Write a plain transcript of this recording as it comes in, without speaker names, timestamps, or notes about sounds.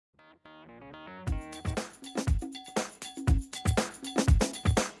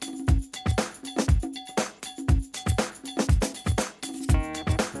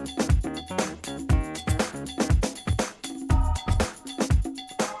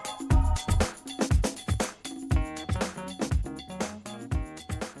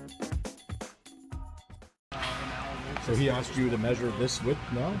So he asked you to measure this width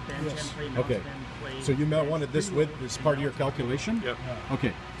now? Yes. Okay. So you wanted this width as part of your calculation? Yep.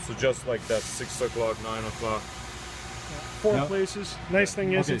 Okay. So just like that, 6 o'clock, 9 o'clock. 4 Yep. places. Nice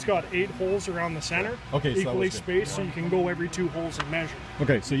thing is Okay. it's got 8 holes around the center, Okay, so that equally was good. spaced, so you can go every 2 holes and measure.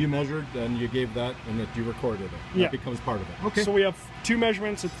 Okay, so you measured and you gave that and that you recorded it. Yeah. That becomes part of it. Okay. So we have 2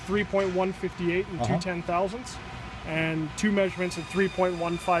 measurements at 3.158 and 2 10,000ths, and 2 measurements at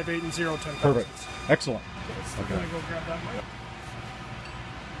 3.158 and 0 10,000ths. Perfect. Excellent. I'm gonna go grab that mic.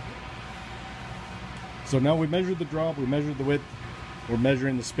 So now we measured the drop, we measured the width, we're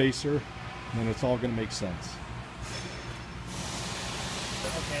measuring the spacer, and it's all going to make sense.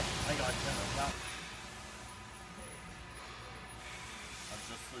 Okay, I got you. And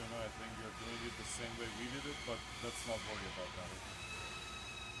just so you know, I think you're doing it the same way we did it, but let's not worry about that.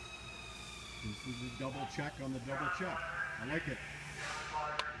 This is a double check on the double check. I like it.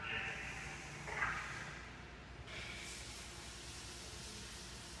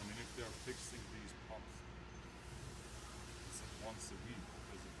 I mean, if they're fixing these pumps, it's like once a week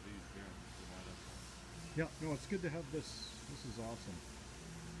because of these bearings, you might have to. Yeah, no, it's good to have this. This is awesome.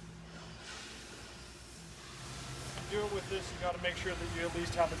 Do it with this, you got to make sure that you at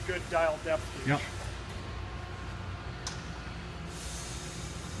least have a good dial depth gauge. Yeah.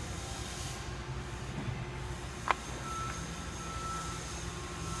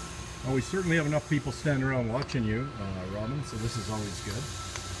 Well, we certainly have enough people standing around watching you, Robin, so this is always good.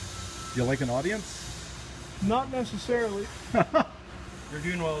 Do you like an audience? Not necessarily. You're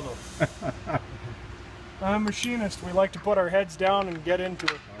doing well though. I'm a machinist. We like to put our heads down and get into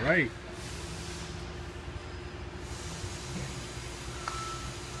it. All right.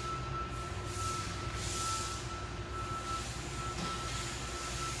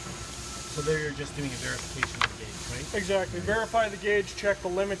 So there you're just doing a verification of the gauge, right? Exactly. Verify the gauge, check the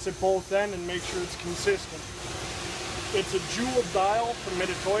limits at both ends, and make sure it's consistent. It's a jewel dial from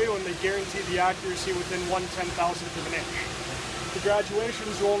Mitutoyo, and they guarantee the accuracy within 1/10,000th of an inch. The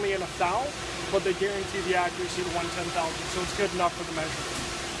graduations are only in a thou, but they guarantee the accuracy to 1/10,000th, so it's good enough for the measurement.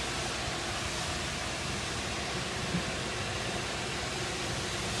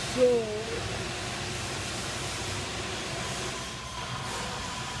 So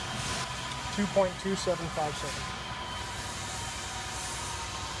 2.2757.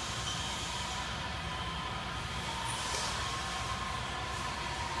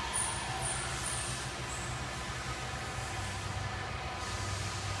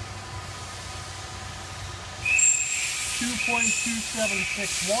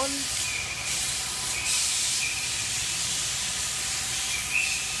 .2761.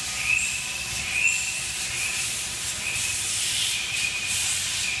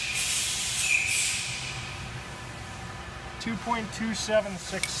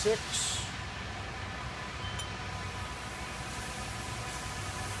 .2766.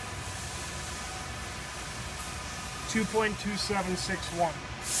 .2761.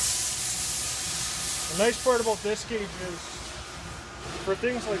 The nice part about this gauge is, for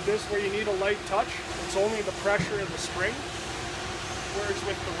things like this where you need a light touch, it's only the pressure of the spring. Whereas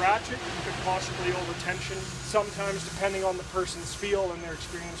with the ratchet, you could possibly over tension, sometimes depending on the person's feel and their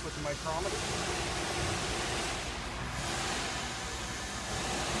experience with the micrometer.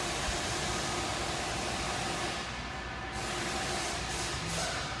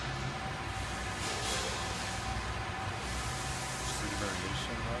 See the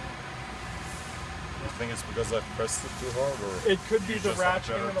variation, right? You think it's because I pressed it too hard, or It could be you the just have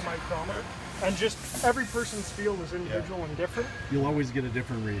ratcheting of the better- micrometer. And just every person's feel is individual and different. You'll always get a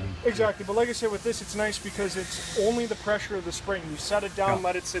different reading. Exactly, but like I said, with this, it's nice because it's only the pressure of the spring. You set it down, Yeah.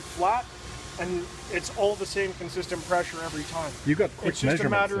 let it sit flat, and it's all the same consistent pressure every time. You got quick It's just a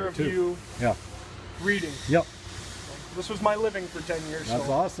measurements matter there, of too. you Yeah. reading. Yep. This was my living for 10 years, That's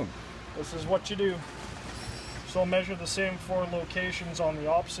so awesome. this is what you do. So I'll measure the same 4 locations on the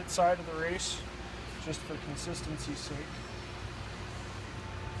opposite side of the race, just for consistency's sake.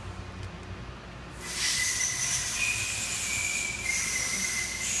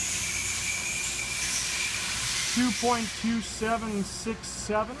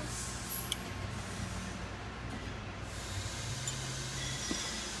 .2767.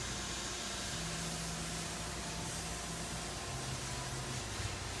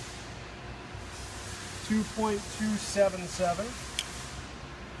 .277.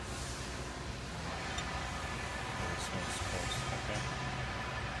 This one's close, okay.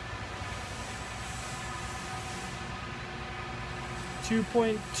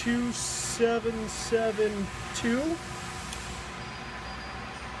 2.2772.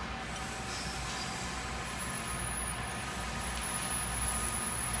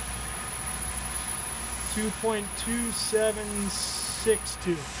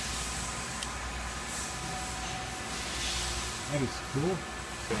 2.2762. That is cool.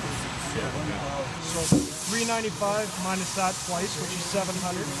 So 395 minus that twice, which is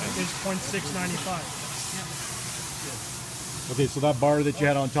 700, is 0.695. Okay, so that bar that you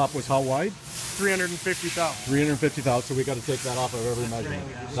had on top was how wide? 350,000. 350,000, so we got to take that off of every measurement.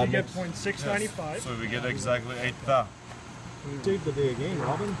 So you get 0.695. So we get exactly 8,000. Saved the day again,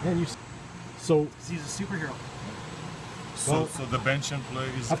 Robin. And you. So. He's a superhero. So the bench and play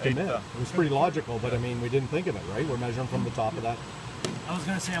is I have to admit, 8,000. it was pretty logical, but I mean, we didn't think of it, right? We're measuring from the top of that. I was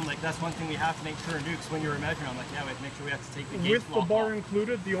gonna say, I'm like, that's one thing we have to make sure to do, because when you were measuring, I'm like, yeah, we have to make sure we have to take the gauge With the block bar off.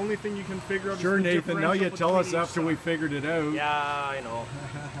 included, the only thing you can figure out Sure, is the Nathan. Now you differential tell us between after we figured it out. Yeah, I know.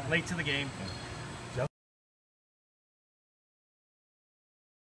 Late to the game.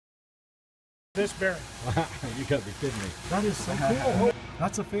 this bearing. You gotta be kidding me. That is so cool.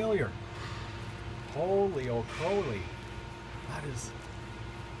 That's a failure. Holy holy. That is.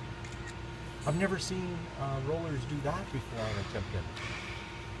 I've never seen rollers do that before on a Timken.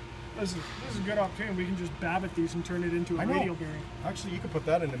 This is a good opportunity. We can just babbitt these and turn it into a radial bearing. Actually, you could put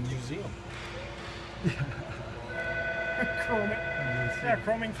that in a museum. Chroming. Yeah,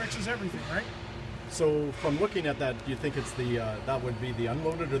 chroming fixes everything, right? So, from looking at that, do you think it's the that would be the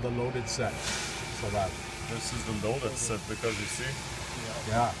unloaded or the loaded set? So that. This is the loaded set because you see,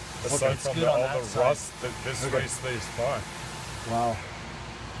 Yeah. aside from good on all that the side. rust, this way stays fine. Wow.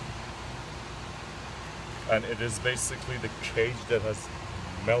 And it is basically the cage that has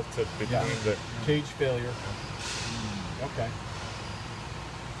melted between the. Cage failure. Okay.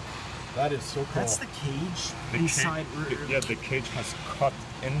 That is so cool. That's the cage the inside. the cage has cut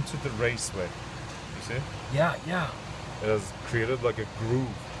into the raceway. You see? Yeah, yeah. It has created like a groove.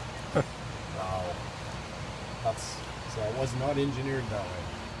 Wow. That's so it was not engineered that way.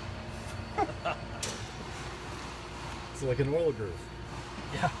 It's like an oil groove.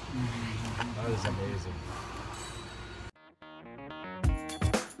 Yeah. That is amazing.